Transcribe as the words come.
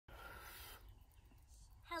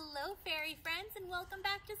fairy friends, and welcome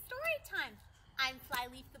back to Storytime. I'm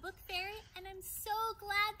Flyleaf the Book Fairy, and I'm so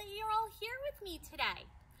glad that you're all here with me today.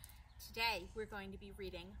 Today, we're going to be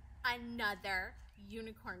reading another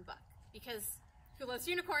unicorn book, because who loves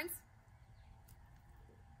unicorns?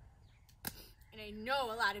 And I know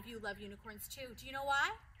a lot of you love unicorns too. Do you know why?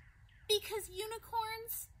 Because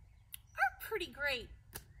unicorns are pretty great.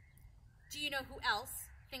 Do you know who else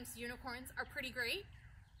thinks unicorns are pretty great?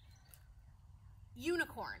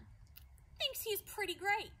 Unicorn thinks he's pretty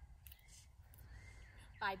great.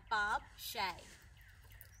 By Bob Shea.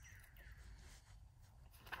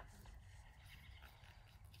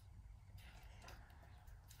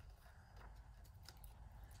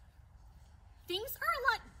 Things are a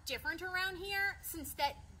lot different around here since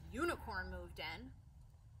that unicorn moved in.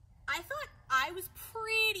 I thought I was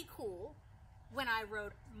pretty cool when I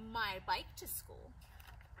rode my bike to school,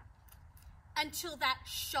 until that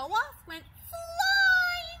show-off went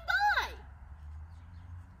flying by.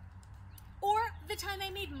 Or the time I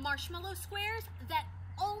made marshmallow squares that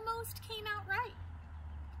almost came out right.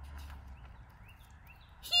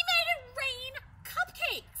 He made it rain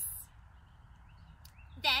cupcakes.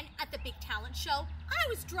 Then at the big talent show, I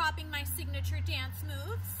was dropping my signature dance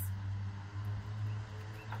moves.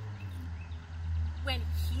 When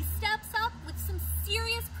he steps up with some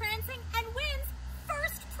serious prancing and wins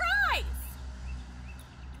first prize.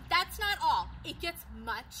 That's not all. It gets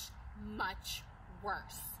much, much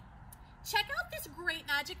worse. Check out this great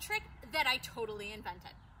magic trick that I totally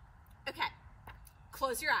invented. Okay,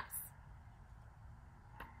 close your eyes.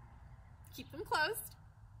 Keep them closed.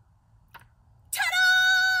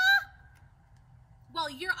 Ta-da!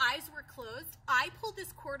 While your eyes were closed, I pulled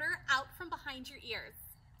this quarter out from behind your ears.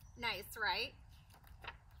 Nice, right?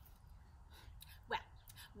 Well,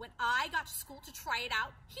 when I got to school to try it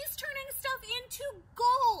out, he's turning stuff into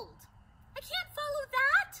gold. I can't follow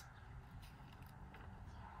that.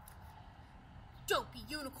 Dopey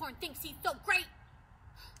unicorn thinks he's so great.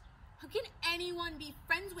 How can anyone be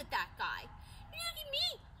friends with that guy? Look at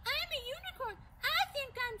me, I'm a unicorn. I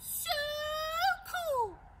think I'm so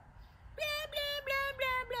cool. Blah, blah, blah,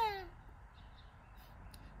 blah, blah.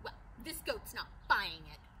 Well, this goat's not buying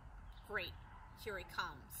it. Great, here he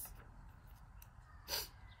comes.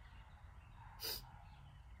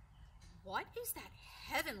 What is that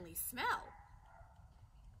heavenly smell?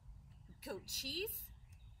 Goat cheese?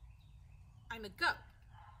 I'm a goat.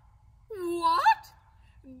 What?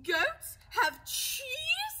 Goats have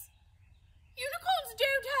cheese? Unicorns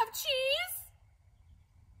don't have cheese.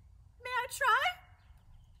 May I try?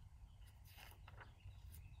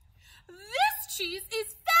 This cheese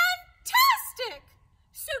is fantastic!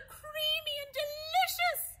 So creamy and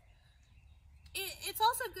delicious. It's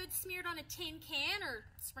also good smeared on a tin can or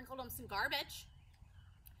sprinkled on some garbage.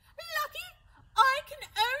 Lucky, I can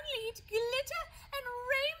only eat glitter and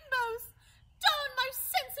rainbows. Darn my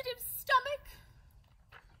sensitive stomach.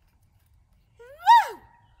 Whoa!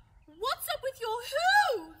 What's up with your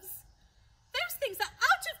hooves? Those things are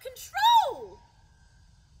out of control.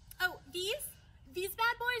 Oh, these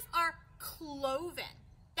bad boys are cloven.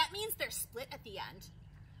 That means they're split at the end.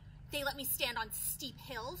 They let me stand on steep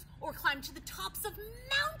hills or climb to the tops of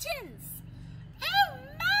mountains. Oh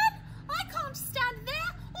man, I can't stand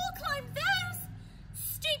there or climb those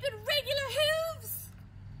stupid regular hooves.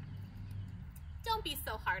 Don't be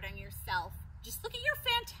so hard on yourself. Just look at your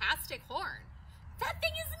fantastic horn. That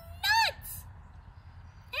thing is nuts.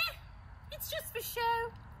 It's just for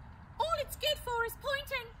show. All it's good for is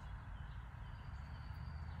pointing.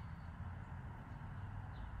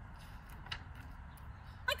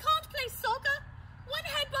 I can't play soccer. One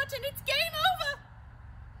headbutt and it's game over.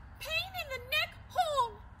 Pain in the neck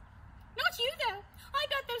horn. Not you though. I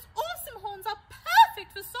bet those awesome horns are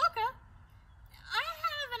perfect for soccer. I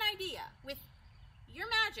have an idea with your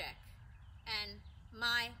magic and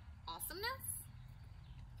my awesomeness.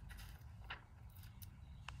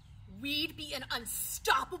 We'd be an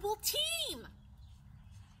unstoppable team.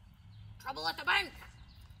 Trouble at the bank.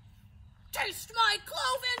 Taste my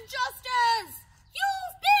cloven justice.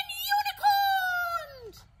 You've been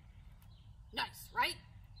unicorned. Nice, right?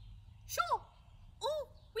 Sure. Or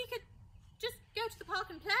we could just go to the park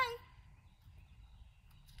and play.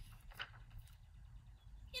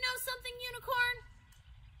 You know something, unicorn?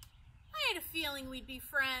 I had a feeling we'd be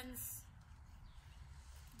friends.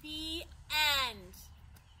 The end.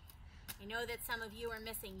 I know that some of you are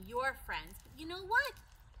missing your friends, but you know what?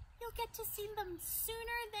 You'll get to see them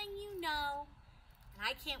sooner than you know. And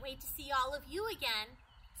I can't wait to see all of you again.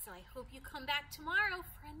 So I hope you come back tomorrow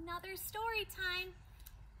for another story time.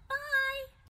 Bye!